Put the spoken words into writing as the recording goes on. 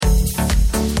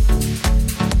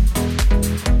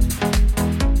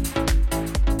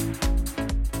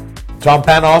Tom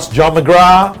Panos, John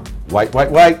McGrath. Wait.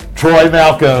 Troy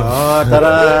Malcolm. Oh,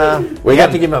 ta-da. We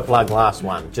have to give him a plug last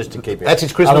one, just to keep it. That's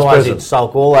his Christmas Otherwise present. he'd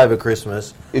sulk all over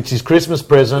Christmas. It's his Christmas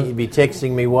present. He'd be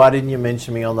texting me, why didn't you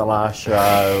mention me on the last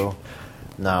show?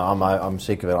 No, I'm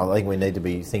sick of it. I think we need to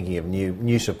be thinking of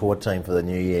new support team for the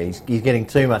new year. He's getting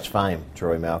too much fame,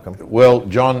 Troy Malcolm. Well,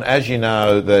 John, as you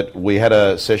know, that we had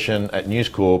a session at News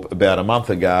Corp about a month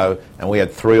ago, and we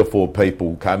had 3 or 4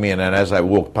 people come in, and as they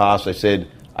walked past, they said,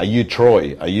 "Are you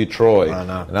Troy? Are you Troy?" I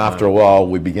know, and after a while,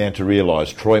 we began to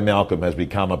realise Troy Malcolm has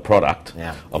become a product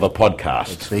of a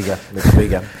podcast. It's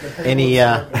bigger.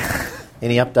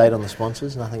 Any update on the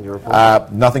sponsors? Nothing to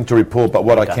report? Nothing to report, but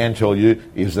what I can tell you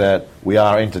is that we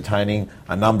are entertaining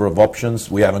a number of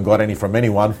options. We haven't got any from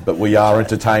anyone, but we are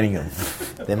entertaining them.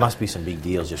 There must be some big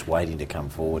deals just waiting to come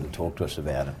forward and talk to us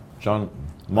about it. John,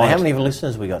 how many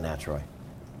listeners we got now, Troy?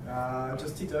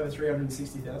 Just ticked over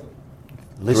 360,000.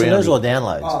 Listeners or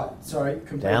downloads? Oh, sorry,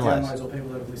 complete downloads or people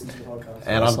that have listened to the podcast.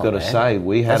 And I've got to say,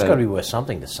 that's got to be worth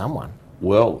something to someone.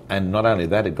 Well, and not only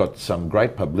that, it got some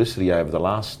great publicity over the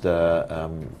last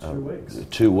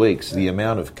 2 weeks. The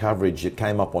amount of coverage, it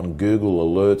came up on Google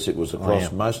alerts, it was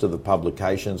across most of the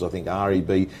publications. I think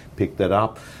REB picked that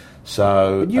up.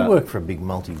 So, but you work for a big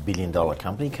multi-billion-dollar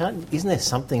company. Isn't there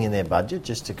something in their budget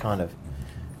just to kind of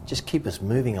just keep us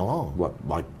moving along? What,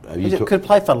 like, could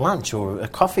play for lunch or a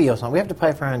coffee or something. We have to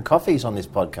pay for our own coffees on this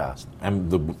podcast. And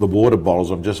the water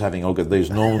bottles, I'm just having a look at these.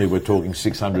 Normally we're talking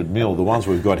 600 mil. The ones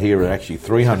we've got here are actually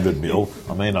 300 mil.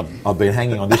 I mean, I've been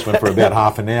hanging on this one for about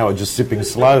half an hour, just sipping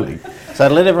slowly. So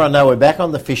to let everyone know, we're back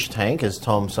on the fish tank, as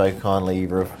Tom so kindly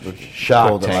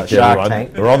Shark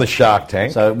Tank. We're on the Shark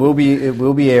Tank. So it will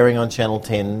be airing on Channel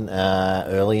 10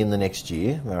 early in the next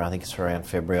year, where I think it's around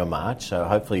February or March. So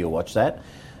hopefully you'll watch that.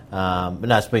 But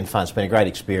no, it's been fun. It's been a great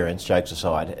experience. Jokes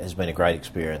aside, it has been a great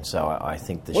experience. So I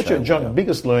think the show. What's your, John,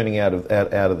 biggest learning out of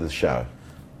the show?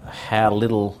 How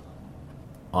little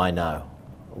I know.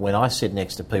 When I sit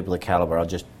next to people of calibre,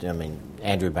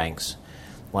 Andrew Banks,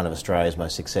 one of Australia's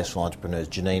most successful entrepreneurs,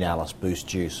 Janine Alice, Boost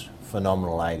Juice,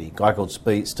 phenomenal lady. Guy called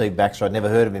Steve Baxter, I'd never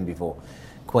heard of him before.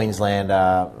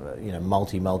 Queenslander,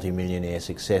 multi-millionaire,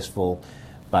 successful,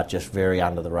 but just very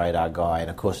under the radar guy. And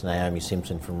of course Naomi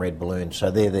Simpson from Red Balloon.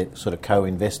 So they're the sort of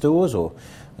co-investors or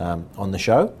on the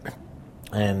show.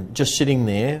 And just sitting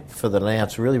there now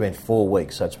it's really been 4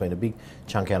 weeks, so it's been a big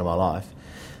chunk out of my life.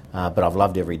 But I've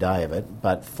loved every day of it.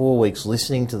 But 4 weeks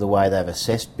listening to the way they've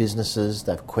assessed businesses,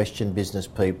 they've questioned business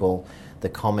people, the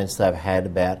comments they've had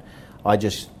about, I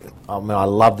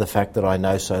love the fact that I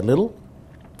know so little.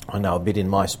 I know a bit in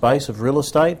my space of real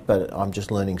estate, but I'm just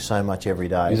learning so much every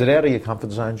day. Is it out of your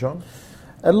comfort zone, John?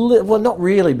 Well, not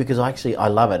really, because I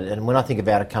love it. And when I think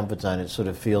about a comfort zone, it sort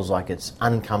of feels like it's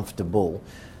uncomfortable.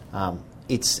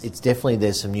 It's definitely,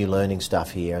 there's some new learning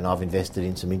stuff here, and I've invested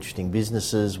in some interesting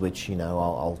businesses, which,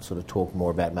 I'll sort of talk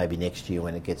more about maybe next year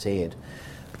when it gets aired.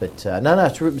 But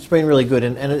it's been really good,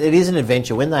 and it is an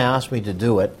adventure. When they asked me to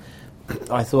do it,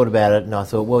 I thought about it, and I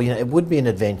thought, well, it would be an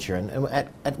adventure, and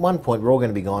at one point we're all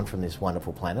going to be gone from this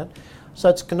wonderful planet, so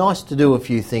it's nice to do a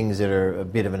few things that are a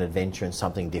bit of an adventure and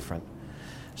something different.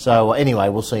 So anyway,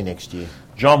 we'll see next year.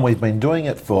 John, we've been doing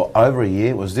it for over a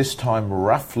year. It was this time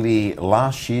roughly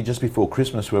last year, just before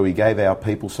Christmas, where we gave our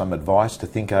people some advice to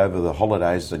think over the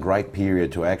holidays. It's a great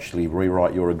period to actually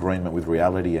rewrite your agreement with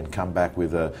reality and come back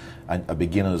with a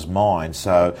beginner's mind.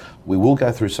 So we will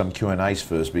go through some Q&As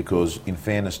first, because in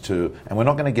fairness to, and we're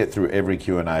not going to get through every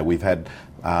Q&A. We've had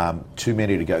too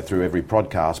many to go through every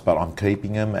podcast, but I'm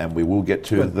keeping them, and we will get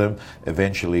to them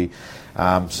eventually.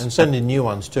 And send in new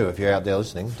ones too if you're out there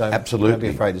listening. Absolutely. Don't be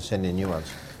afraid to send in new ones.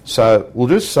 So we'll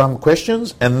do some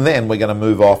questions, and then we're going to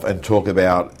move off and talk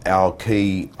about our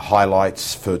key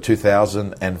highlights for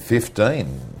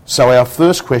 2015. So our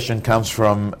first question comes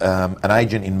from an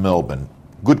agent in Melbourne.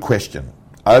 Good question.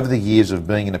 Over the years of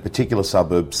being in a particular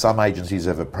suburb, some agencies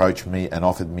have approached me and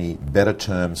offered me better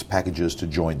terms packages to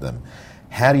join them.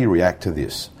 How do you react to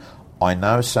this? I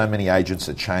know so many agents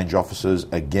that change offices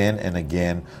again and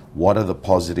again. What are the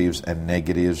positives and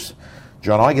negatives?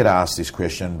 John, I get asked this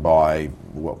question by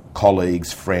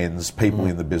colleagues, friends, people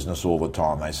in the business all the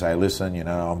time. They say, listen,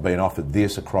 I'm being offered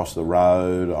this across the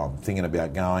road, I'm thinking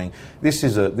about going. This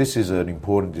is an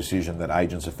important decision that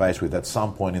agents are faced with at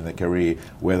some point in their career,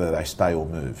 whether they stay or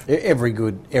move. Every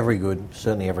good,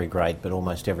 certainly every great, but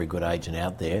almost every good agent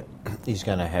out there is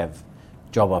going to have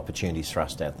job opportunities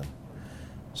thrust at them.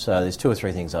 So there's 2 or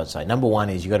 3 things I'd say. Number one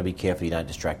is you've got to be careful you don't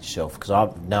distract yourself, because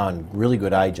I've known really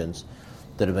good agents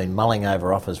that have been mulling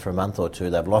over offers for a month or two.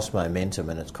 They've lost momentum,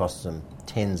 and it's cost them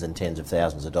tens and tens of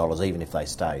thousands of dollars, even if they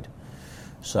stayed.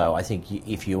 So I think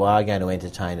if you are going to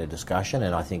entertain a discussion,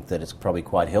 and I think that it's probably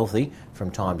quite healthy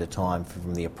from time to time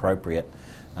from the appropriate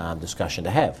discussion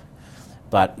to have.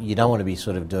 But you don't want to be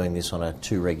sort of doing this on a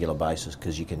too regular basis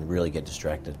because you can really get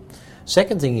distracted.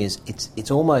 Second thing is,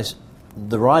 it's almost,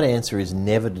 the right answer is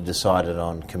never to decide it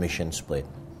on commission split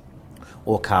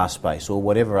or car space or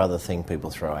whatever other thing people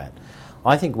throw out.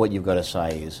 I think what you've got to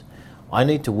say is, I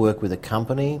need to work with a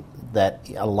company that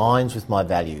aligns with my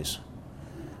values,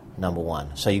 number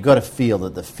one. So you've got to feel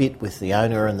that the fit with the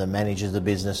owner and the manager of the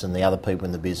business and the other people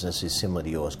in the business is similar to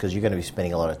yours, because you're going to be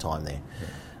spending a lot of time there.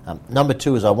 Yeah. Number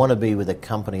two is, I want to be with a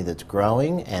company that's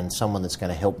growing and someone that's going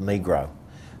to help me grow.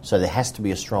 So there has to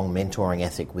be a strong mentoring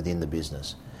ethic within the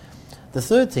business. The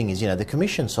third thing is, the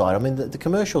commission side. I mean, the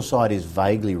commercial side is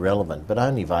vaguely relevant, but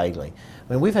only vaguely.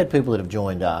 I mean, we've had people that have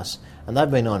joined us and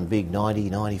they've been on big 90,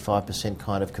 95%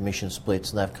 kind of commission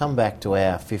splits, and they've come back to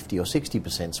our 50 or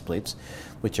 60% splits,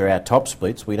 which are our top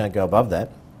splits. We don't go above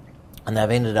that. And they've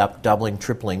ended up doubling,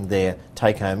 tripling their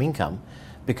take-home income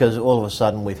because all of a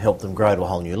sudden we've helped them grow to a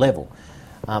whole new level.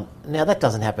 Now, that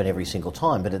doesn't happen every single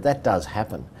time, but that does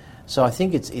happen. So I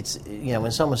think it's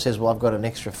when someone says, well, I've got an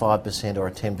extra 5% or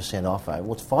a 10% offer,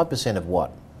 well, it's 5% of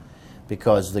what?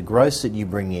 Because the gross that you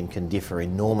bring in can differ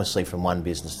enormously from one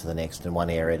business to the next and one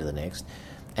area to the next.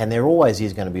 And there always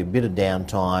is going to be a bit of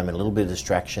downtime and a little bit of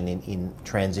distraction in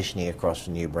transitioning across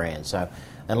to new brands. So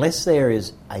unless there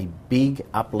is a big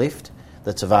uplift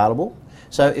that's available,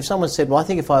 so if someone said, well, I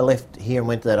think if I left here and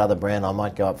went to that other brand, I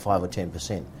might go up 5 or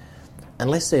 10%.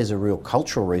 Unless there's a real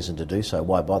cultural reason to do so,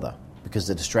 why bother? Because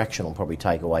the distraction will probably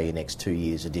take away your next 2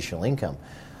 years' additional income.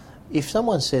 If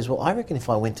someone says, well, I reckon if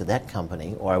I went to that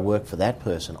company or I work for that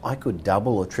person, I could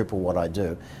double or triple what I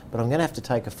do, but I'm going to have to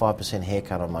take a 5%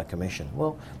 haircut on my commission.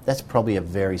 Well, that's probably a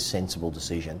very sensible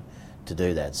decision to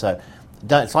do that. So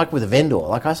it's like with a vendor.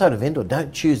 Like I say to a vendor,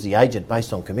 don't choose the agent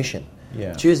based on commission.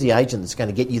 Yeah. Choose the agent that's going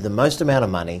to get you the most amount of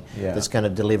money, that's going to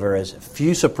deliver as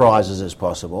few surprises as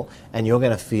possible, and you're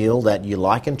going to feel that you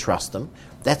like and trust them.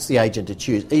 That's the agent to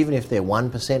choose. Even if they're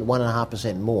 1%,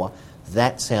 1.5% more,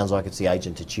 that sounds like it's the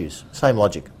agent to choose. Same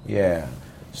logic. Yeah.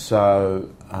 So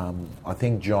I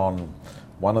think, John,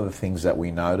 one of the things that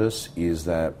we notice is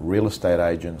that real estate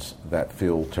agents that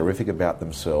feel terrific about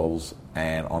themselves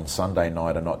and on Sunday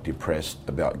night are not depressed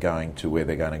about going to where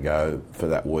they're going to go for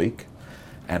that week,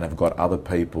 and have got other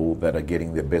people that are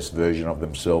getting the best version of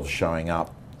themselves showing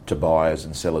up to buyers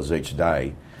and sellers each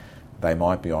day, they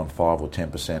might be on 5 or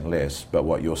 10% less, but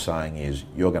what you're saying is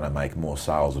you're going to make more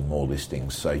sales and more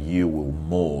listings, so you will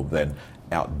more than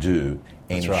outdo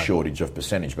any shortage of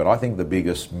percentage. But I think the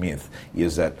biggest myth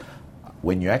is that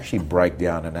when you actually break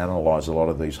down and analyse a lot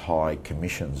of these high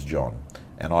commissions, John,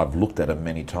 and I've looked at them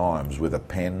many times with a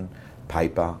pen,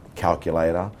 paper,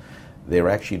 calculator, they're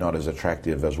actually not as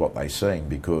attractive as what they seem,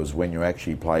 because when you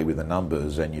actually play with the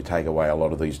numbers and you take away a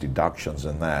lot of these deductions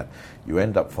and that, you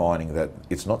end up finding that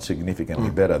it's not significantly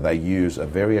better. They use a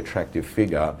very attractive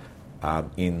figure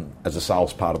as a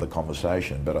sales part of the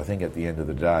conversation, but I think at the end of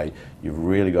the day, you've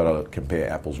really got to compare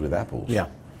apples with apples. Yeah,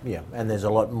 and there's a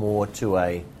lot more to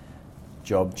a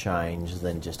job change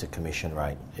than just a commission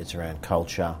rate. It's around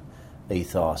culture,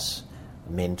 ethos,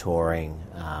 mentoring,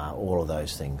 all of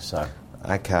those things. So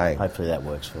okay, hopefully that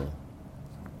works for them.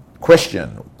 Question: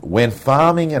 when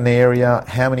farming an area,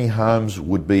 how many homes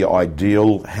would be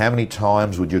ideal? How many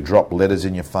times would you drop letters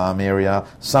in your farm area?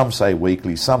 Some say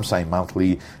weekly, some say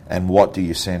monthly, and what do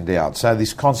you send out? So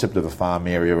this concept of a farm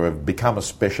area, of become a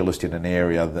specialist in an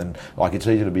area, then like it's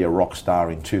easier to be a rock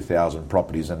star in 2,000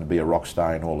 properties than to be a rock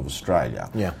star in all of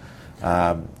Australia. Yeah.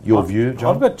 Your view,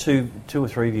 John? I've got two or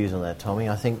three views on that, Tommy.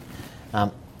 I think,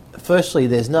 firstly,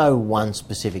 there's no one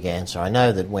specific answer. I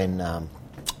know that when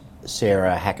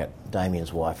Sarah Hackett,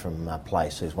 Damien's wife from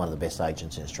Place, who's one of the best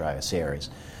agents in Australia, Sarah is,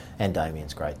 and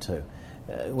Damien's great too.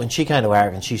 When she came to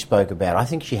AREC and she spoke about, I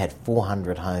think she had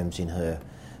 400 homes in her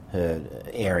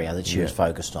area that she was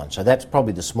focused on. So that's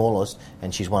probably the smallest,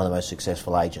 and she's one of the most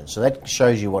successful agents. So that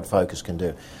shows you what focus can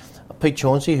do. Pete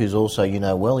Chauncey, who's also,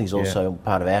 he's also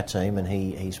part of our team, and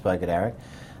he spoke at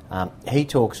AREC. He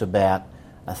talks about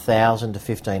 1,000 to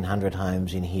 1,500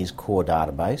 homes in his core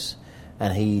database,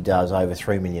 and he does over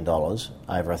 $3 million over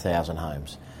 1,000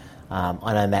 homes.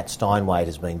 I know Matt Steinwade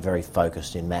has been very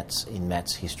focused in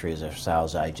Matt's history as a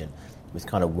sales agent, with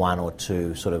kind of one or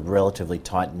two sort of relatively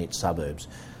tight-knit suburbs.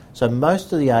 So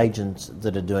most of the agents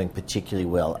that are doing particularly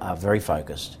well are very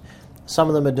focused. Some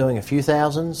of them are doing a few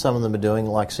thousand, some of them are doing,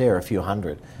 like Sarah, a few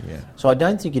hundred. Yeah. So I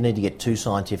don't think you need to get too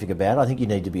scientific about it. I think you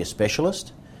need to be a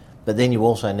specialist, but then you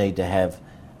also need to have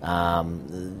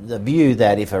the view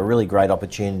that if a really great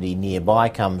opportunity nearby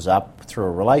comes up through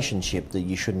a relationship that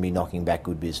you shouldn't be knocking back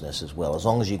good business as well, as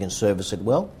long as you can service it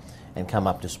well and come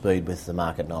up to speed with the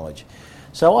market knowledge.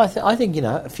 So I think,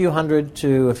 a few hundred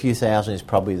to a few thousand is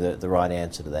probably the right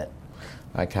answer to that.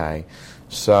 Okay.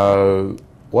 So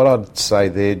what I'd say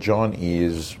there, John,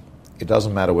 is it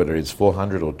doesn't matter whether it's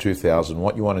 400 or 2,000.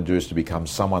 What you want to do is to become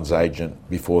someone's agent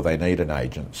before they need an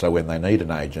agent. So when they need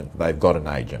an agent, they've got an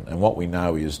agent. And what we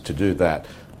know is to do that,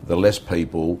 the less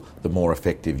people, the more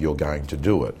effective you're going to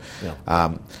do it.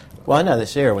 Yeah. Well, I know that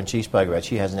Sarah, when she spoke about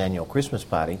she has an annual Christmas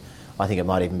party, I think it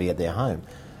might even be at their home,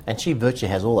 and she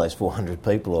virtually has all those 400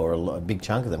 people, or a big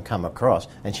chunk of them, come across,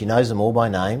 and she knows them all by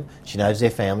name, she knows their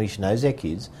family, she knows their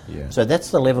kids. Yeah. So that's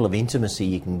the level of intimacy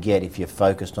you can get if you're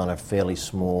focused on a fairly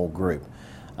small group.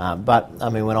 But,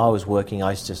 when I was working,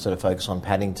 I used to sort of focus on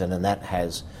Paddington, and that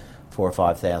has 4,000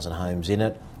 or 5,000 homes in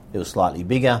it. It was slightly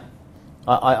bigger.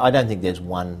 I don't think there's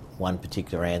one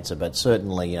particular answer, but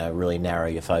certainly, really narrow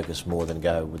your focus more than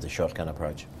go with the shotgun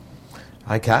approach.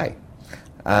 Okay.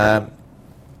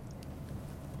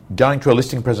 Going to a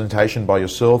listing presentation by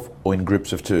yourself or in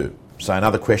groups of two? So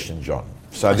another question, John.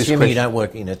 So assuming you don't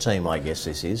work in a team, I guess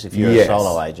this is, if you're a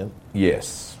solo agent.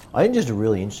 Yes. I think just a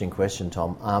really interesting question,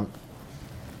 Tom.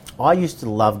 I used to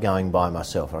love going by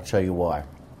myself. I'll tell you why.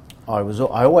 I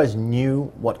always knew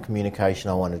what communication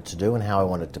I wanted to do and how I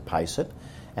wanted to pace it,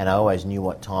 and I always knew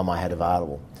what time I had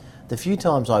available. The few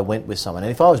times I went with someone,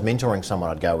 and if I was mentoring someone,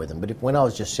 I'd go with them, but when I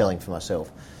was just selling for myself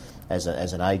as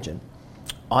an agent,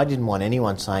 I didn't want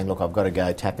anyone saying, look, I've got to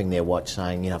go, tapping their watch,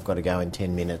 saying, I've got to go in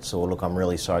 10 minutes, or look, I'm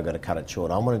really sorry, I've got to cut it short.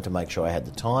 I wanted to make sure I had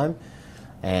the time,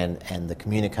 and the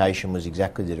communication was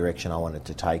exactly the direction I wanted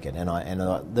to take it. And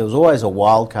there was always a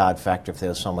wild card factor if there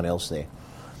was someone else there.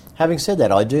 Having said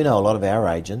that, I do know a lot of our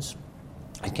agents,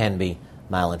 it can be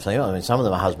male and female. Some of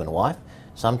them are husband and wife.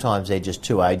 Sometimes they're just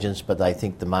two agents, but they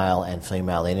think the male and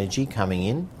female energy coming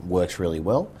in works really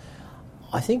well.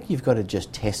 I think you've got to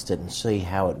just test it and see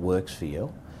how it works for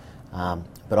you.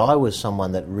 But I was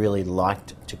someone that really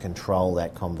liked to control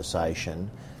that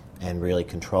conversation and really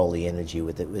control the energy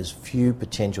with it. As few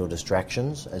potential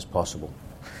distractions as possible.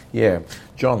 Yeah.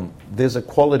 John, there's a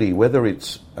quality, whether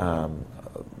it's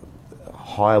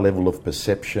higher level of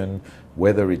perception,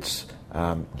 whether it's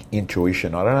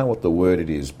intuition, I don't know what the word it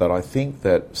is, but I think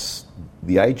that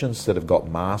the agents that have got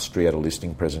mastery at a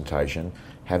listing presentation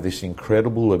have this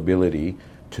incredible ability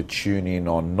to tune in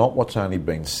on not what's only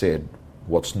been said,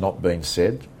 what's not been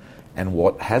said, and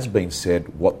what has been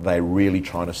said, what they're really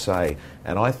trying to say.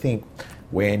 And I think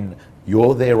when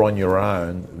you're there on your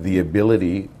own, the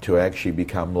ability to actually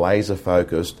become laser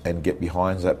focused and get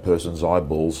behind that person's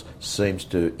eyeballs seems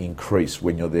to increase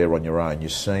when you're there on your own. You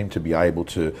seem to be able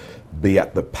to be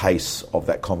at the pace of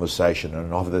that conversation and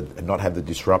not have the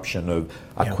disruption of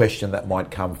a question that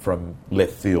might come from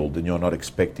left field and you're not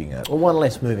expecting it. Well, one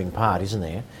less moving part, isn't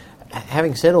there?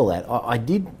 Having said all that, I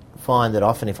did find that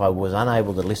often if I was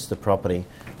unable to list the property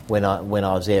when I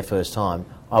was there first time,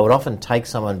 I would often take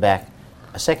someone back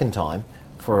a second time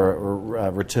for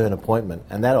a return appointment,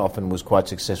 and that often was quite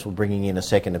successful, bringing in a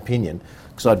second opinion,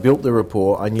 because I'd built the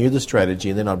rapport, I knew the strategy,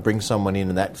 and then I'd bring someone in,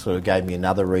 and that sort of gave me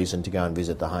another reason to go and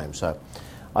visit the home. So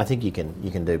I think you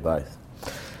can do both.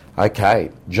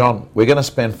 Okay, John, we're going to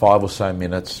spend 5 or so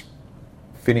minutes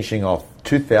finishing off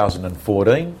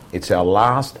 2014. It's our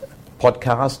last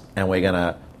podcast, and we're going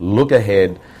to look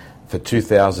ahead for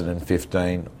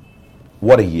 2015.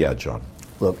 What a year, John.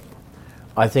 Look,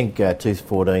 I think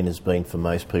 2014 has been, for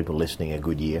most people listening, a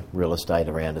good year. Real estate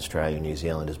around Australia and New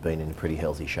Zealand has been in pretty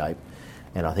healthy shape.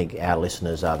 And I think our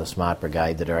listeners are the smart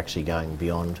brigade that are actually going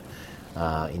beyond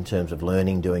in terms of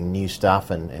learning, doing new stuff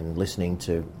and listening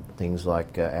to things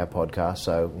like our podcast.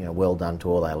 So, well done to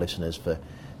all our listeners for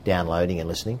downloading and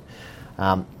listening.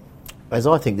 As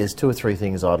I think there's 2 or 3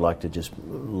 things I'd like to just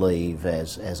leave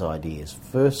as ideas.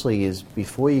 Firstly is,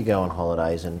 before you go on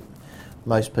holidays, and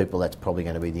most people that's probably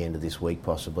going to be the end of this week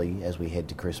possibly as we head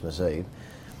to Christmas Eve,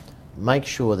 make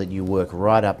sure that you work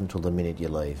right up until the minute you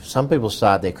leave. Some people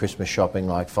start their Christmas shopping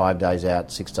like 5 days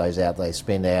out, 6 days out. They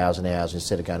spend hours and hours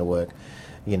instead of going to work,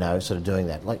 sort of doing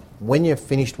that. Like, when you've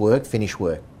finished work, finish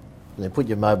work. And then put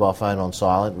your mobile phone on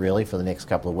silent, really, for the next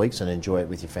couple of weeks and enjoy it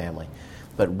with your family.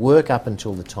 But work up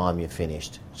until the time you're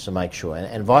finished, so make sure.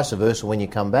 And vice versa, when you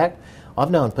come back, I've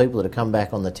known people that have come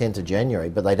back on the 10th of January,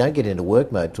 but they don't get into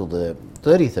work mode till the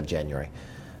 30th of January.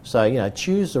 So,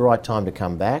 choose the right time to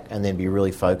come back and then be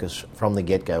really focused from the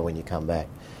get-go when you come back.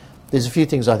 There's a few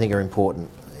things I think are important,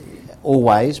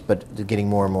 always, but they're getting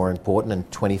more and more important,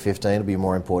 and 2015 will be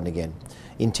more important again.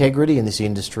 Integrity in this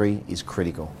industry is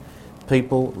critical.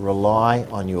 People rely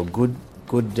on your good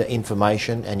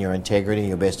information and your integrity and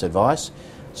your best advice.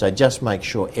 So just make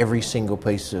sure every single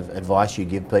piece of advice you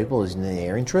give people is in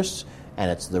their interests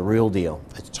and it's the real deal.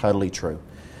 It's totally true.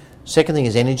 Second thing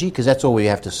is energy, because that's all we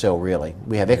have to sell really.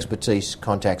 We have expertise,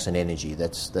 contacts and energy.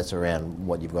 That's around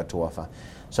what you've got to offer.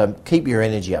 So keep your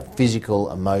energy up,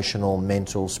 physical, emotional,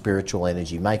 mental, spiritual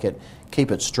energy.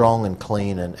 Keep it strong and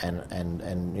clean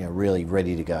and really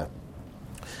ready to go.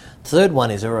 Third one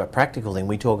is a practical thing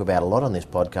we talk about a lot on this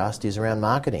podcast is around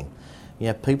marketing.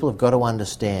 People have got to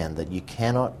understand that you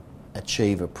cannot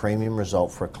achieve a premium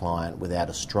result for a client without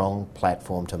a strong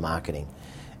platform to marketing.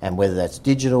 And whether that's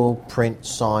digital, print,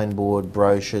 signboard,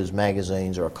 brochures,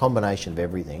 magazines, or a combination of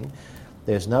everything,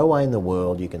 there's no way in the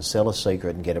world you can sell a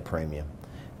secret and get a premium.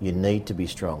 You need to be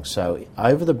strong. So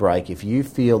over the break, if you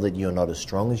feel that you're not as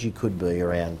strong as you could be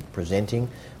around presenting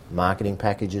marketing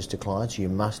packages to clients, you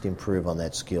must improve on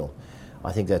that skill.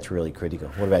 I think that's really critical.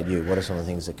 What about you? What are some of the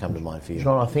things that come to mind for you?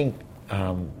 John, I think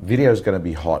video is going to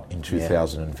be hot in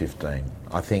 2015.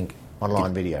 I think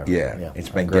online video. Yeah, it's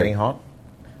been getting hot.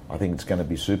 I think it's going to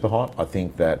be super hot. I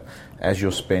think that as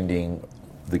you're spending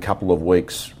the couple of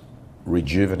weeks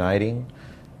rejuvenating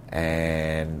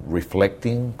and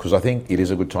reflecting, because I think it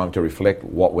is a good time to reflect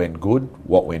what went good,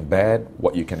 what went bad,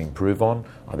 what you can improve on.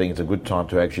 I think it's a good time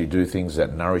to actually do things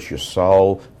that nourish your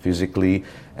soul physically,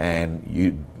 and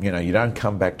you don't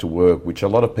come back to work, which a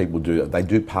lot of people do. They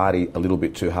do party a little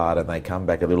bit too hard and they come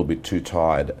back a little bit too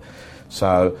tired.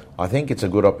 So I think it's a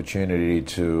good opportunity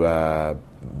to,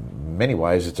 many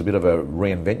ways, it's a bit of a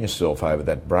reinvent yourself over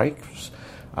that break.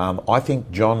 I think,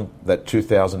 John, that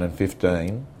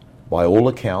 2015, by all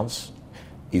accounts,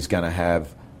 is going to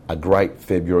have a great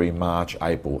February, March,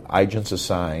 April. Agents are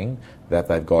saying that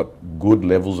they've got good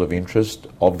levels of interest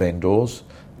of vendors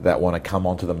that want to come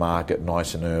onto the market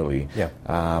nice and early. Yeah.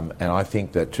 And I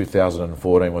think that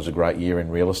 2014 was a great year in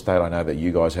real estate. I know that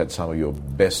you guys had some of your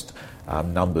best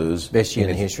numbers. Best year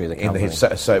in the history of the company.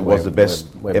 So it was the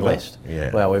best we're ever. Blessed.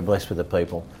 Yeah. Well, we're blessed with the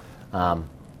people.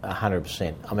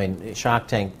 100%. I mean, Shark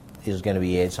Tank is going to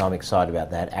be aired, so I'm excited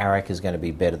about that. ARAC is going to be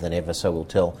better than ever, so we'll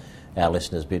tell our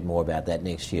listeners a bit more about that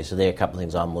next year. So there are a couple of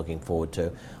things I'm looking forward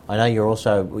to. I know you're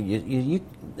also, a new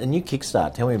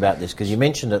Kickstart. Tell me about this, because you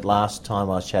mentioned it last time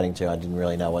I was chatting to you. I didn't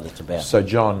really know what it's about. So,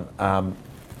 John,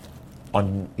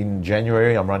 in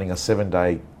January, I'm running a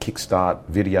 7-day Kickstart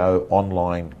video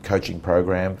online coaching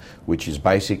program, which is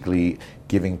basically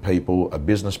giving people a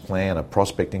business plan, a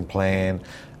prospecting plan,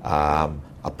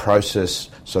 a process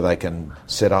so they can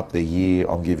set up their year.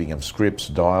 I'm giving them scripts,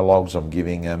 dialogues, I'm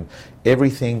giving them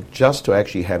everything just to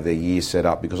actually have their year set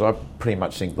up, because I pretty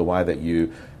much think the way that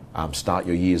you start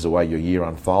your year is the way your year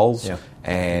unfolds. Yeah,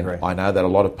 and I know that a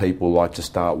lot of people like to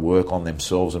start work on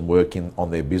themselves and work on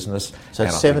their business. So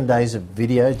it's 7 days of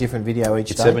video, different video each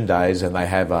day? It's 7 days, and they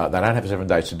don't have 7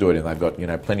 days to do it in. They've got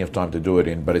plenty of time to do it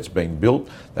in, but it's been built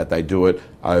that they do it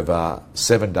over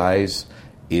 7 days.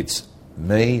 It's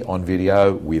me on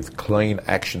video with clean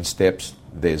action steps.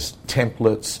 There's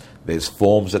templates, there's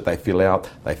forms that they fill out.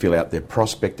 They fill out their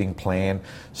prospecting plan.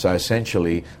 So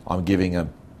essentially, I'm giving a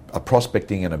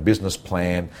prospecting and a business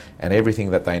plan and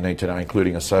everything that they need to know,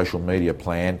 including a social media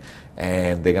plan,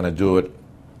 and they're going to do it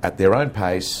at their own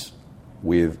pace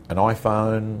with an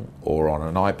iPhone or on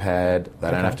an iPad.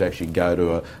 They don't have to actually go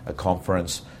to a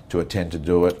conference to attend to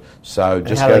do it. So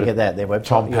just how do go they get that? Their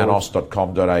website?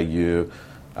 tompanos.com.au.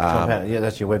 Yeah,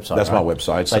 that's your website. That's right? my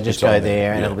website. So just go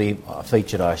there, and it'll be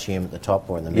featured, I assume, at the top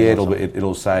or in the middle. Yeah,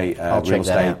 it'll say Real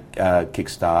Estate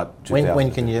Kickstart 2000.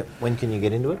 When can you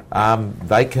get into it?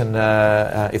 They can,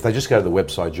 if they just go to the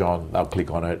website, John, they'll click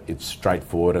on it. It's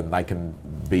straightforward, and they can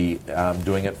be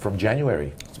doing it from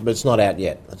January. But it's not out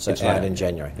yet. It's out in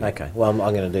January. Yeah. Okay. Well, I'm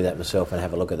going to do that myself and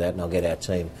have a look at that, and I'll get our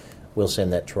team. We'll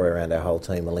send that, Troy, around our whole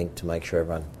team a link to make sure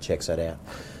everyone checks that out.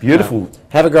 Beautiful.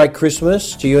 Have a great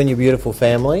Christmas to you and your beautiful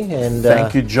family. And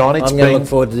thank you, John. I'm going to look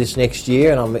forward to this next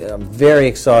year, and I'm very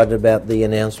excited about the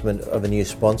announcement of a new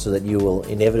sponsor that you will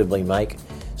inevitably make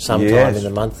sometime in the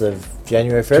month of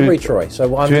January, February, Troy.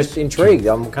 So I'm just intrigued.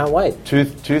 I can't wait. New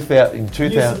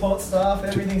support staff,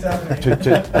 everything's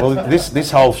happening. Well,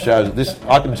 this whole show,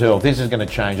 I can tell this is going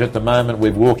to change. At the moment,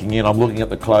 we're walking in, I'm looking at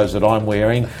the clothes that I'm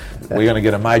wearing. We're going to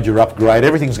get a major upgrade.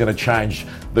 Everything's going to change.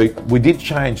 We did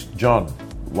change, John.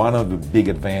 One of the big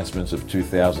advancements of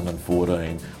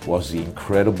 2014 was the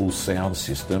incredible sound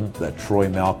system that Troy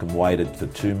Malcolm waited for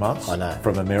 2 months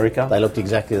from America. They looked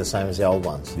exactly the same as the old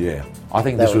ones. Yeah. I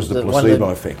think this was the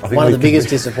placebo effect. One of the biggest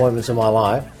disappointments of my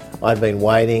life. I'd been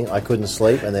waiting, I couldn't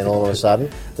sleep, and then all of a sudden,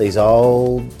 these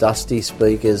old dusty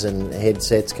speakers and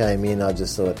headsets came in. I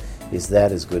just thought, is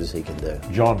that as good as he can do.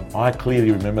 John, I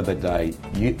clearly remember that day.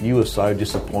 You were so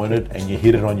disappointed and you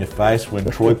hid it on your face when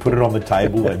Troy put it on the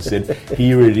table and said,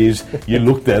 here it is. You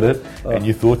looked at it and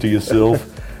you thought to yourself,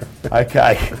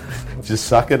 okay, just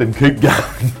suck it and keep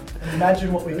going.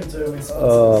 Imagine what we could do with something.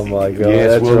 Oh my God!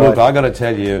 Yes, that's well, right. look, I got to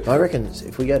tell you. I reckon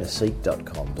if we go to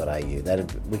seek.com.au,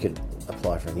 we could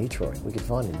apply for a new Troy. We could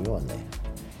find a new one there.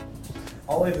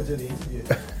 I'll even do the interview.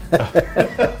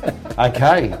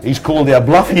 Okay, he's called our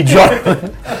bluff here,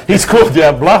 John. He's called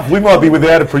our bluff. We might be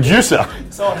without a producer.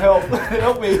 So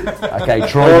help me. Okay,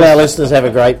 Troy. All our listeners have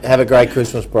a great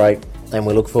Christmas break, and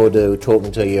we look forward to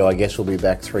talking to you. I guess we'll be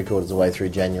back 3/4 of the way through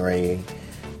January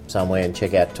somewhere, and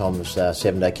check out Tom's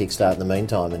 7-day kickstart in the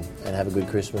meantime, and have a good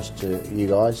Christmas to you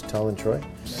guys, Tom and Troy.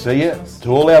 See you. To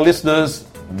all our listeners,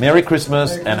 Merry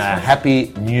Christmas and a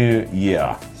Happy New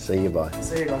Year. See you, bye.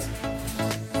 See you guys.